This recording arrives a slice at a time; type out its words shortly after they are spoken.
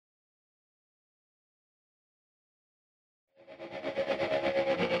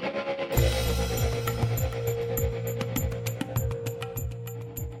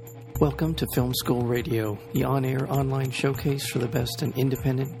Welcome to Film School Radio, the on-air online showcase for the best in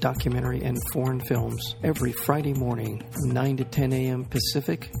independent documentary and foreign films, every Friday morning from 9 to 10 a.m.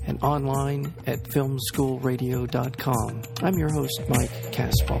 Pacific and online at filmschoolradio.com. I'm your host, Mike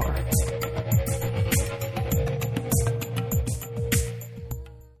Kaspar.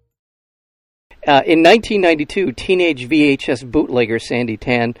 In 1992, teenage VHS bootlegger Sandy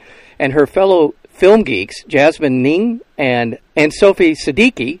Tan and her fellow film geeks, Jasmine Ning and Sophie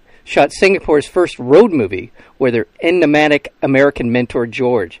Siddiqui, shot Singapore's first road movie with their enigmatic American mentor,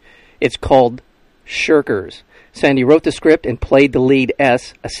 George. It's called Shirkers. Sandy wrote the script and played the lead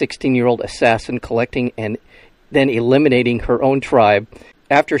S, a 16-year-old assassin collecting and then eliminating her own tribe.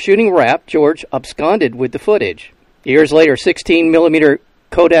 After shooting a wrap, George absconded with the footage. Years later, 16mm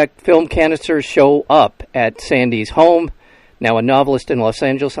Kodak film canisters show up at Sandy's home, now a novelist in Los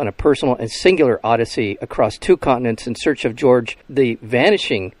Angeles on a personal and singular odyssey across two continents in search of George, the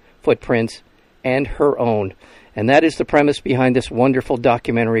vanishing footprints, and her own. And that is the premise behind this wonderful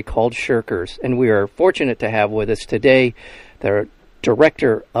documentary called Shirkers. And we are fortunate to have with us today the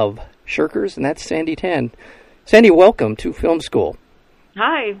director of Shirkers, and that's Sandy Tan. Sandy, welcome to Film School.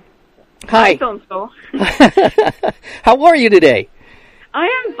 Hi. Hi. Film School. How are you today? I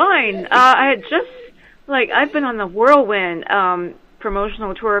am fine. I had just, I've been on the whirlwind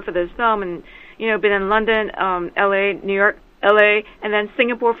promotional tour for this film and, been in London, LA, New York, LA, and then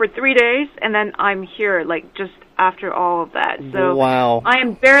Singapore for 3 days, and then I'm here, just after all of that. So wow. I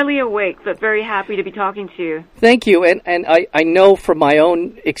am barely awake, but very happy to be talking to you. Thank you, and I know from my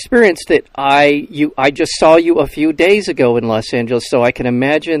own experience that I just saw you a few days ago in Los Angeles, so I can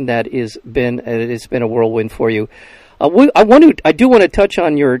imagine that it's been a whirlwind for you. I do want to touch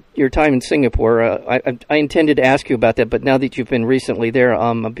on your time in Singapore. I intended to ask you about that, but now that you've been recently there,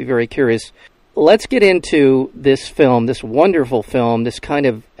 I'll be very curious. Let's get into this film, this wonderful film, this kind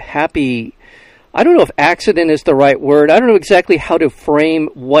of happy, I don't know if accident is the right word. I don't know exactly how to frame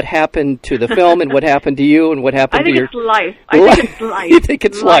what happened to the film and what happened to you and what happened to your... I think it's life. You think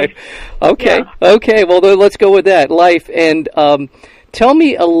it's life. Okay, yeah. Okay, well, then let's go with that, life. And tell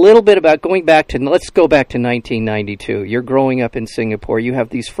me a little bit about let's go back to 1992. You're growing up in Singapore. You have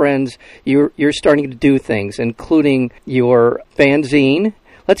these friends. You're starting to do things, including your fanzine.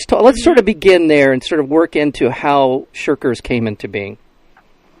 Let's sort of begin there and sort of work into how Shirkers came into being.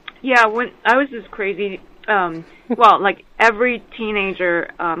 Yeah, when I was this crazy, like every teenager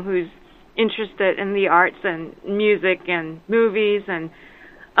who's interested in the arts and music and movies, and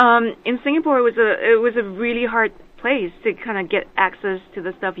in Singapore it was a really hard place to kind of get access to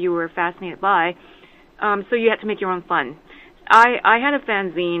the stuff you were fascinated by. So you had to make your own fun. I had a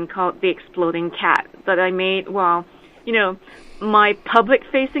fanzine called The Exploding Cat that I made my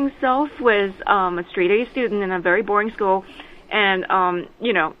public-facing self was a straight-A student in a very boring school, and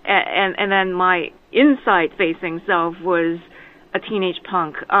and then my inside-facing self was a teenage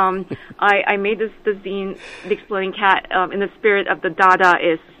punk. I made this zine, The Exploding Cat, in the spirit of the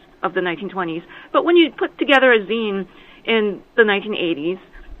Dadaists of the 1920s. But when you put together a zine in the 1980s,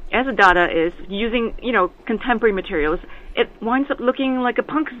 as a Dadaist, using contemporary materials, it winds up looking like a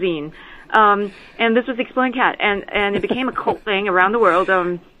punk zine. And this was The Exploding Cat, and it became a cult thing around the world.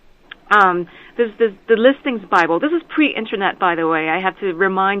 There's the Listings Bible. This is pre-internet, by the way. I have to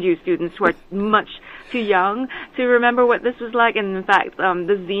remind you, students who are much too young to remember what this was like. And in fact,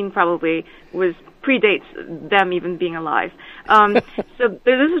 this zine probably predates them even being alive. So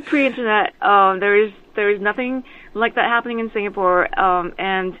this is pre-internet. There is nothing like that happening in Singapore.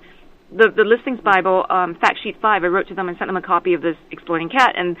 And the Listings Bible, Fact Sheet 5, I wrote to them and sent them a copy of this Exploding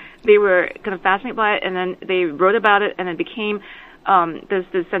Cat, and they were kind of fascinated by it, and then they wrote about it, and it became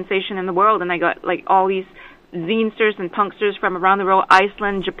this sensation in the world, and I got all these zinesters and punksters from around the world,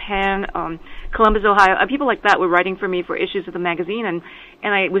 Iceland, Japan, Columbus, Ohio, people like that were writing for me for issues of the magazine, and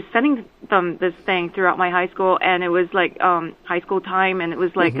I was sending them this thing throughout my high school, and it was high school time, and it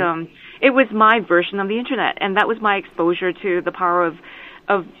was it was my version of the internet, and that was my exposure to the power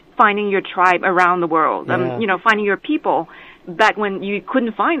of finding your tribe around the world, finding your people back when you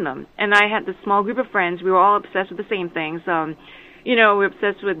couldn't find them. And I had this small group of friends. We were all obsessed with the same things. We were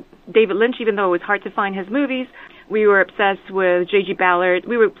obsessed with David Lynch, even though it was hard to find his movies. We were obsessed with J.G. Ballard.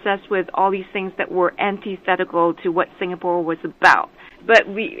 We were obsessed with all these things that were antithetical to what Singapore was about. But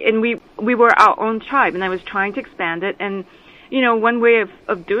we were our own tribe, and I was trying to expand it. And, one way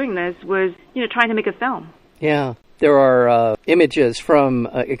of doing this was, trying to make a film. Yeah. There are images from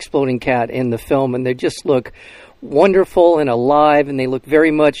Exploding Cat in the film, and they just look wonderful and alive, and they look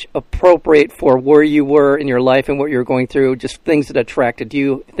very much appropriate for where you were in your life and what you were going through, just things that attracted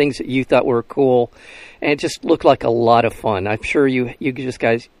you, things that you thought were cool, and it just looked like a lot of fun. I'm sure you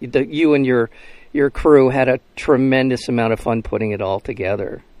guys, you and your crew had a tremendous amount of fun putting it all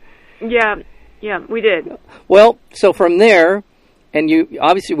together. Yeah, we did. Well, so from there, and you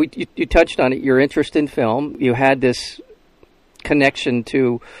obviously you touched on it, your interest in film. You had this connection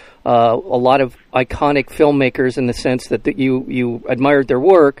to a lot of iconic filmmakers in the sense that you admired their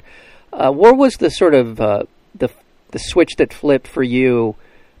work. Where was the sort of the switch that flipped for you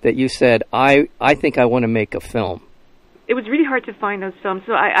that you said, I think I want to make a film? It was really hard to find those films,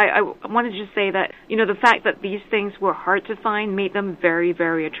 so I wanted to just say that, the fact that these things were hard to find made them very,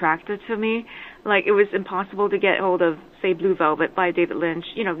 very attractive to me. Like, it was impossible to get hold of, say, Blue Velvet by David Lynch.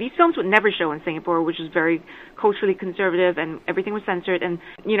 These films would never show in Singapore, which is very culturally conservative, and everything was censored, and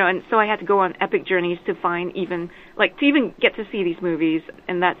so I had to go on epic journeys to find to even get to see these movies,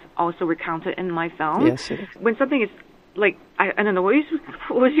 and that's also recounted in my film. Yes, it is. When something is, I don't know, what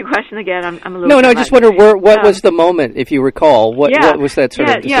was your question again? I'm a little... No, I just wonder what was the moment, if you recall? What was that sort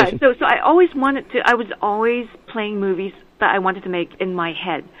of decision? Yeah, so I always I was always playing movies that I wanted to make in my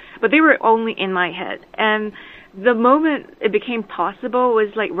head, but they were only in my head. And the moment it became possible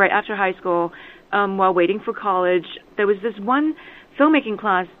was right after high school, while waiting for college. There was this one filmmaking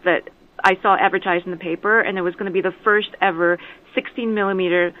class that I saw advertised in the paper, and it was going to be the first ever 16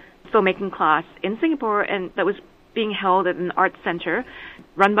 millimeter filmmaking class in Singapore, and that was being held at an art center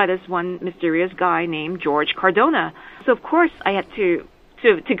run by this one mysterious guy named George Cardona. So of course I had to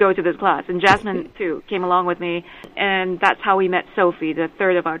go to this class, and Jasmine too came along with me, and that's how we met Sophie, the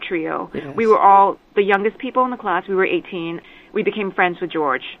third of our trio. Yes. We were all the youngest people in the class. We were 18. We became friends with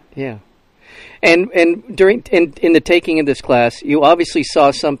George. Yeah. And during in the taking of this class, you obviously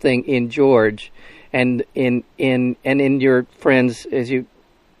saw something in George and in your friends,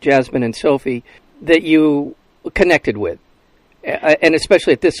 Jasmine and Sophie, that you connected with, and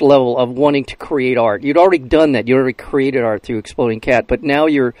especially at this level of wanting to create art. You'd already done that. You already created art through Exploding Cat, but now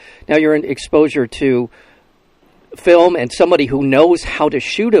you're in exposure to film and somebody who knows how to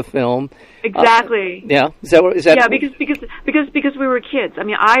shoot a film. Exactly. Yeah. Is that? Yeah, because we were kids. I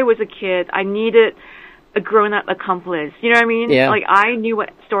mean, I was a kid. I needed a grown-up accomplice. You know what I mean? Yeah. I knew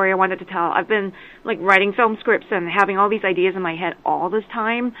what story I wanted to tell. I've been writing film scripts and having all these ideas in my head all this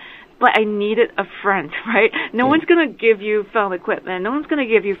time. But I needed a friend, right? No one's going to give you film equipment. No one's going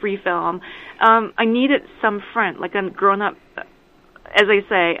to give you free film. I needed some friend, like a grown-up, as I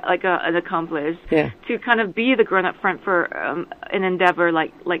say, an accomplice, to kind of be the grown-up friend for an endeavor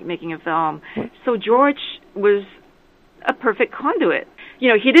like making a film. So George was a perfect conduit.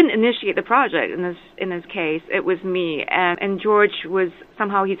 He didn't initiate the project in this case. It was me. And George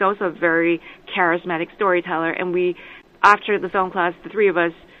he's also a very charismatic storyteller. And after the film class, the three of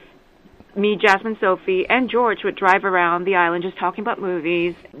us, me, Jasmine, Sophie, and George would drive around the island just talking about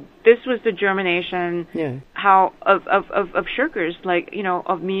movies. This was the germination of Shirkers,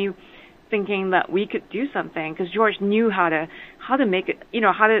 of me thinking that we could do something, because George knew how to make it,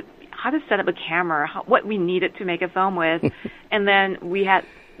 how to set up a camera, what we needed to make a film with, and then we had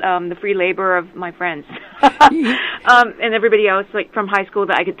the free labor of my friends and everybody else, from high school,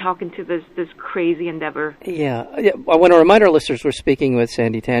 that I could talk into this crazy endeavor. Yeah. I want to remind our listeners we're speaking with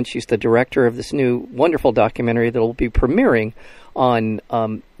Sandy Tan. She's the director of this new wonderful documentary that will be premiering on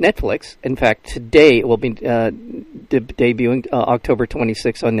Netflix. In fact, today it will be debuting October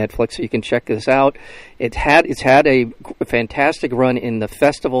 26th on Netflix, so you can check this out. It's had a fantastic run in the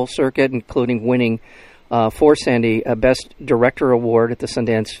festival circuit, including winning for Sandy a Best Director Award at the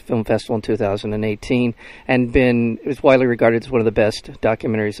Sundance Film Festival in 2018, and is widely regarded as one of the best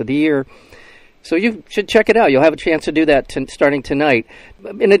documentaries of the year. So you should check it out. You'll have a chance to do that starting tonight.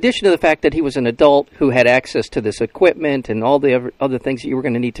 In addition to the fact that he was an adult who had access to this equipment and all the other things that you were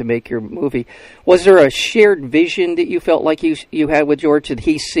going to need to make your movie, was there a shared vision that you felt like you had with George? Did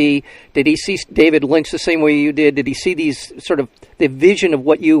he see David Lynch the same way you did? Did he see these sort of the vision of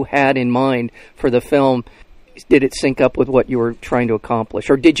what you had in mind for the film? Did it sync up with what you were trying to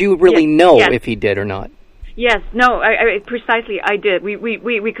accomplish? Or did you really know if he did or not? Yes, no, I precisely, I did.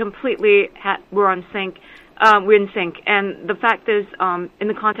 We completely were on sync. We're in sync, and the fact is, in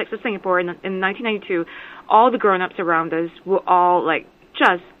the context of Singapore in 1992, all the grown-ups around us were all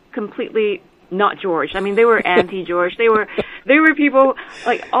just completely not George. I mean, they were anti-George. They were people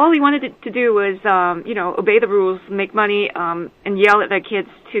all he wanted to do was obey the rules, make money, and yell at their kids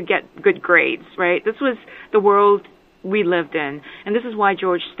to get good grades. Right? This was the world we lived in, and this is why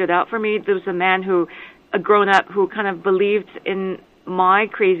George stood out for me. There was a man a grown-up who kind of believed in my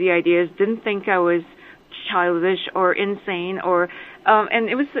crazy ideas, didn't think I was childish or insane, or and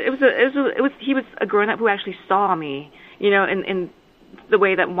it was he was a grown up who actually saw me, in the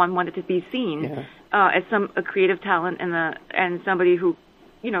way that one wanted to be seen, as a creative talent and somebody who,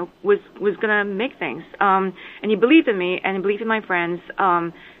 was gonna make things. And he believed in me, and he believed in my friends,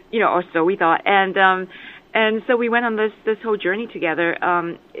 or so we thought, and so we went on this whole journey together.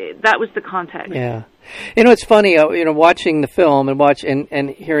 That was the context. Yeah, it's funny. Watching the film and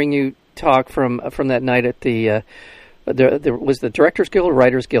hearing you talk from that night at the there was the Directors Guild or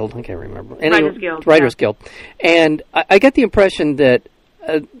Writers Guild. I can't remember. Writers Guild, and I get the impression that.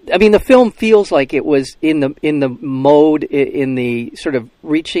 The film feels like it was in the mode, in the sort of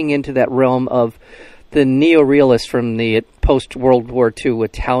reaching into that realm of the neo-realists from the post-World War II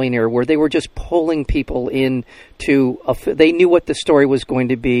Italian era, where they were just pulling people into they knew what the story was going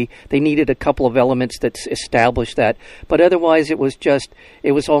to be. They needed a couple of elements that established that. But otherwise, it was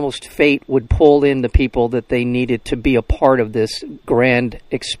almost fate would pull in the people that they needed to be a part of this grand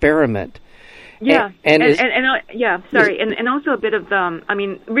experiment. Yeah, and also a bit of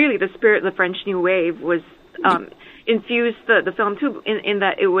really the spirit of the French New Wave was infused the film too, in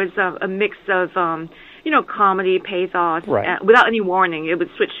that it was a mix of comedy, pathos, without any warning. It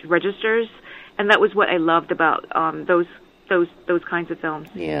would switch registers, and that was what I loved about those kinds of films.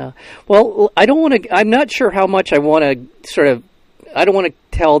 Yeah, well, I'm not sure how much I want to I don't want to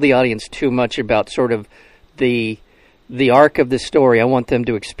tell the audience too much about sort of the arc of the story. I want them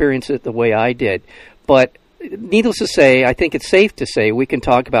to experience it the way I did. But needless to say, I think it's safe to say we can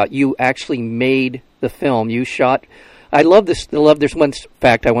talk about you actually made the film. You shot. I love this. There's one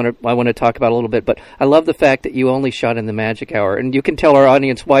fact I want to talk about a little bit, but I love the fact that you only shot in the magic hour, and you can tell our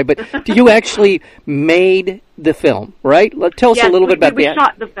audience why. But you actually made the film, right? Tell us a little bit about we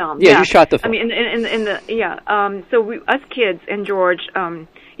shot the film. Yeah, you shot the film. So we, us kids, and George.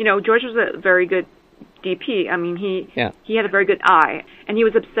 George was a very good DP. He had a very good eye, and he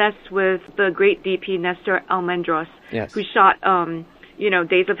was obsessed with the great DP Nestor Almendros, who shot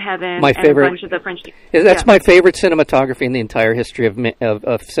Days of Heaven, my favorite, and a bunch of the French. That's my favorite cinematography in the entire history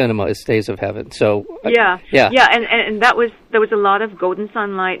of cinema is Days of Heaven. So and there was a lot of golden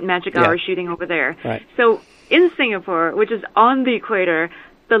sunlight, magic hour shooting over there. Right. So in Singapore, which is on the equator,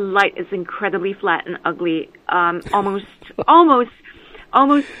 the light is incredibly flat and ugly.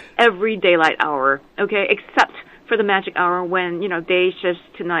 Almost every daylight hour, okay, except for the magic hour when, day shifts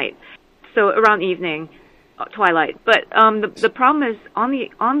to night. So around evening, twilight. But the problem is on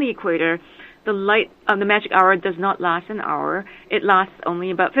the equator, the light, the magic hour does not last an hour. It lasts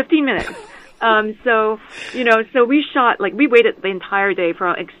only about 15 minutes. So we shot, we waited the entire day for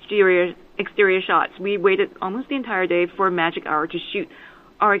our exterior shots. We waited almost the entire day for magic hour to shoot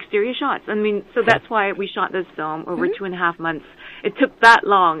our exterior shots. So that's why we shot this film over 2.5 months. It took that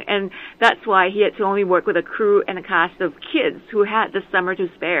long, and that's why he had to only work with a crew and a cast of kids who had the summer to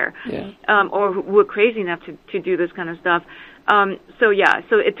spare, or who were crazy enough to do this kind of stuff. So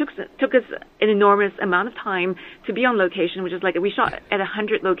it took us an enormous amount of time to be on location, which is we shot at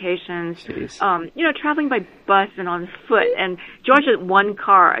 100 locations, traveling by bus and on foot, and George had one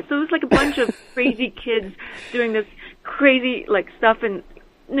car. So it was like a bunch of crazy kids doing this crazy stuff in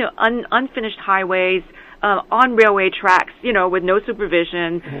unfinished highways, on railway tracks, with no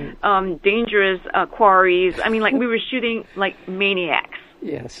supervision, dangerous quarries. We were shooting like maniacs.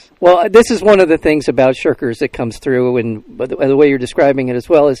 Yes. Well, this is one of the things about Shirkers that comes through, and the way you're describing it as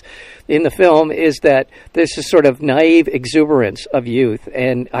well as in the film, is that this is sort of naive exuberance of youth,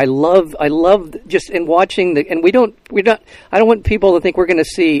 and I love just in watching and I don't want people to think we're going to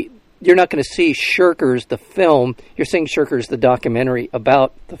see. You're not going to see Shirkers the film. You're seeing Shirkers the documentary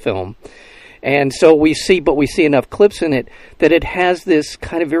about the film. And so we see enough clips in it that it has this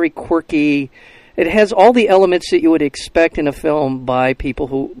kind of very quirky. It has all the elements that you would expect in a film by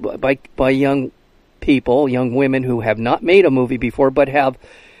people by young people, young women who have not made a movie before, but have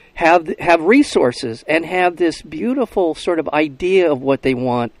resources and have this beautiful sort of idea of what they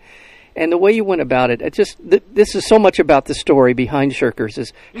want. And the way you went about it, this is so much about the story behind Shirkers,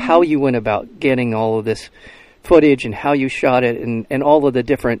 is how you went about getting all of this footage and how you shot it, and all of the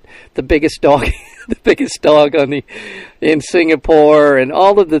biggest dog in Singapore, and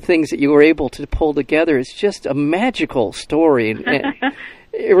all of the things that you were able to pull together. It's just a magical story, and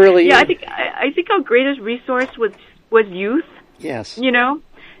it really is. I think our greatest resource was youth. Yes. And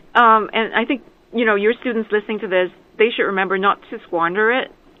I think your students listening to this, they should remember not to squander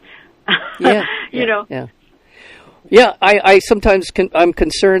it. Yeah, I sometimes I'm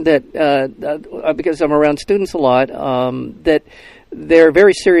concerned that because I'm around students a lot, that they're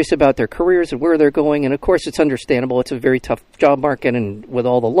very serious about their careers and where they're going. And of course, it's understandable. It's a very tough job market, and with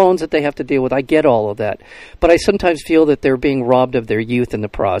all the loans that they have to deal with, I get all of that. But I sometimes feel that they're being robbed of their youth in the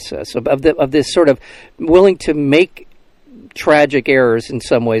process, of this sort of willing to make tragic errors in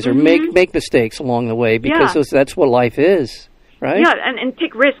some ways, or make mistakes along the way, because that's what life is, right? Yeah, and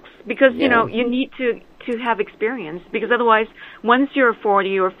take risks, because you know, you need to have experience, because otherwise, once you're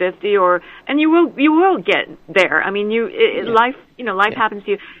 40 or 50, and you will get there. I mean, life happens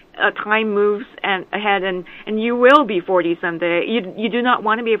to you. Time moves ahead, and you will be 40 someday. You do not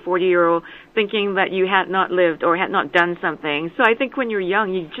want to be a 40-year-old thinking that you had not lived or had not done something. So I think when you're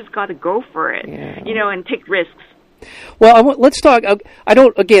young, you just got to go for it, and take risks. Well, let's talk.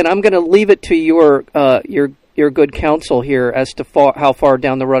 I'm going to leave it to your good counsel here as to how far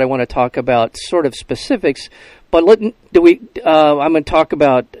down the road I want to talk about sort of specifics. But I'm going to talk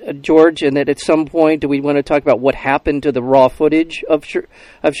about George, and that at some point, do we want to talk about what happened to the raw footage of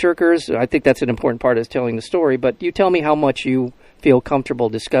Shirkers? I think that's an important part of telling the story. But you tell me how much you feel comfortable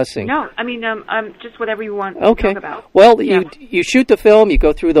discussing. No, I mean, just whatever you want to talk about. Well, you shoot the film, you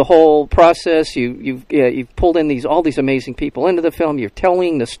go through the whole process. You've pulled in all these amazing people into the film. You're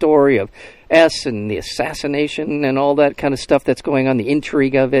telling the story of S and the assassination and all that kind of stuff that's going on, the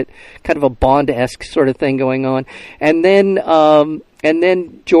intrigue of it, kind of a Bond-esque sort of thing going on. And then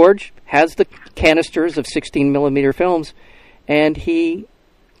George has the canisters of 16 millimeter films, and he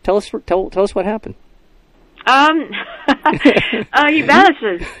tell us what happened. He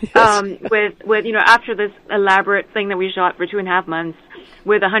vanishes. With after this elaborate thing that we shot for 2.5 months,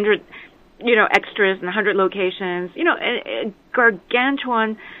 with 100 extras and 100 locations, a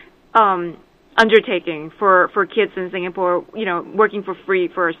gargantuan undertaking for kids in Singapore, working for free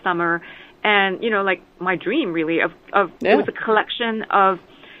for a summer, and like my dream really of it was a collection of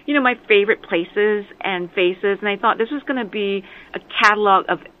my favorite places and faces, and I thought this was going to be a catalog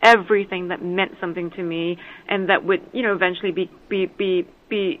of everything that meant something to me, and that would eventually be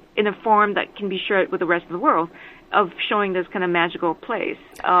in a form that can be shared with the rest of the world, of showing this kind of magical place.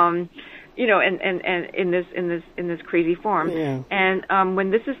 And in this crazy form. Yeah. And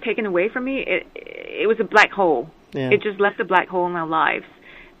when this is taken away from me, it was a black hole. Yeah. It just left a black hole in our lives.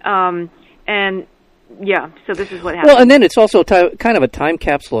 So this is what happened. Well, and then it's also kind of a time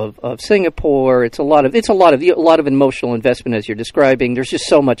capsule of Singapore. It's a lot of emotional investment, as you're describing. There's just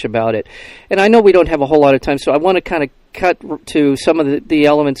so much about it, and I know we don't have a whole lot of time, so I want to kind of cut to some of the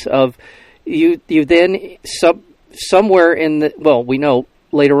elements of you. Then somewhere in the we know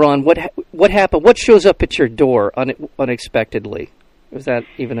later on what happened. What shows up at your door unexpectedly? Was that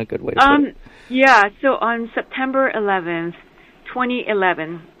even a good way to put it? Yeah. So on September 11th.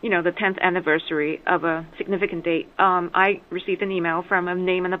 2011, the 10th anniversary of a significant date, I received an email from a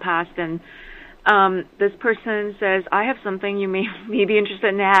name in the past, and this person says, I have something you may be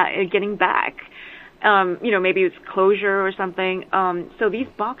interested in getting back. Maybe it's closure or something. So these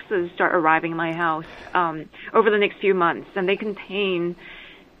boxes start arriving in my house over the next few months, and they contain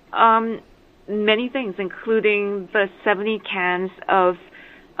many things, including the 70 cans of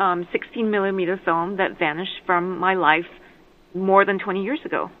 16 millimeter film that vanished from my life more than 20 years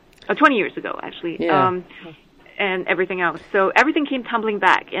ago, actually, and everything else. So everything came tumbling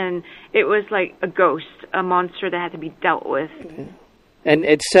back, and it was like a ghost, a monster that had to be dealt with. Yeah. And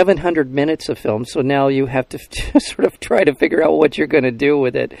it's 700 minutes of film, so now you have to sort of try to figure out what you're going to do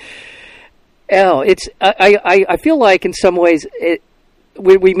with it. I feel like in some ways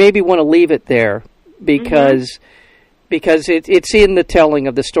we maybe want to leave it there because it's in the telling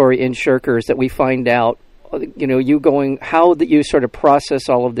of the story in Shirkers that we find out. How that you sort of process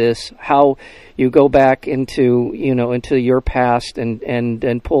all of this, how you go back into your past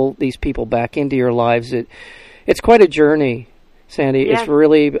and pull these people back into your lives. It's quite a journey, Sandy. Yeah. It's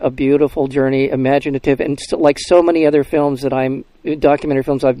really a beautiful journey, imaginative, and like so many other films documentary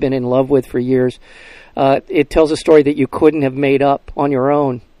films I've been in love with for years. It tells a story that you couldn't have made up on your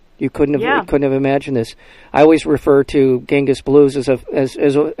own. You couldn't have imagined this. I always refer to Genghis Blues as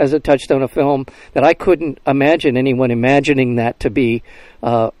a touchstone of film that I couldn't imagine anyone imagining that to be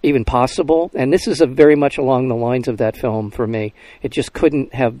even possible. And this is very much along the lines of that film for me. It just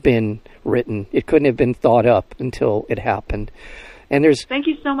couldn't have been written. It couldn't have been thought up until it happened. And thank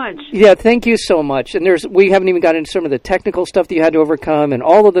you so much. Yeah, thank you so much. And we haven't even got into some of the technical stuff that you had to overcome and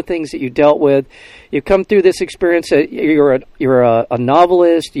all of the things that you dealt with. You come through this experience. You're a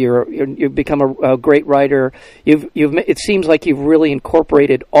novelist. You've become a great writer. It seems like you've really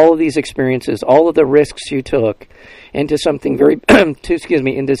incorporated all of these experiences, all of the risks you took, into something very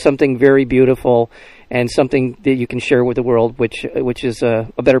into something very beautiful and something that you can share with the world, which is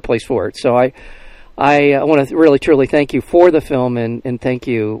a better place for it. So I want to really, truly thank you for the film, and thank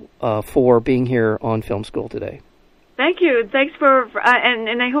you for being here on Film School today. Thank you. Thanks for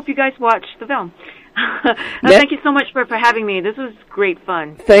and I hope you guys watch the film. Thank you so much for having me. This was great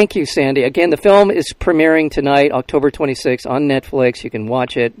fun. Thank you, Sandy. Again, the film is premiering tonight, October 26th, on Netflix. You can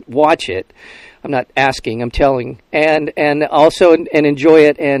watch it. Watch it. I'm not asking, I'm telling. And also enjoy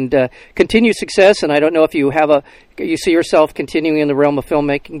it, and continued success. And I don't know if you see yourself continuing in the realm of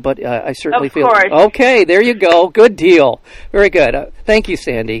filmmaking, but I certainly feel... Of course. Okay, there you go. Good deal. Very good. Thank you,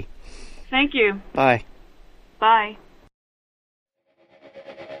 Sandy. Thank you. Bye. Bye.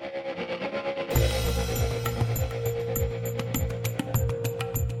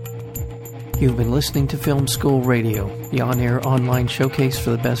 You've been listening to Film School Radio, the on-air online showcase for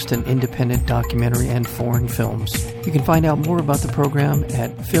the best in independent documentary and foreign films. You can find out more about the program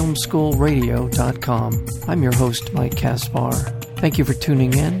at filmschoolradio.com. I'm your host, Mike Kaspar. Thank you for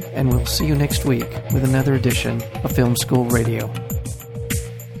tuning in, and we'll see you next week with another edition of Film School Radio.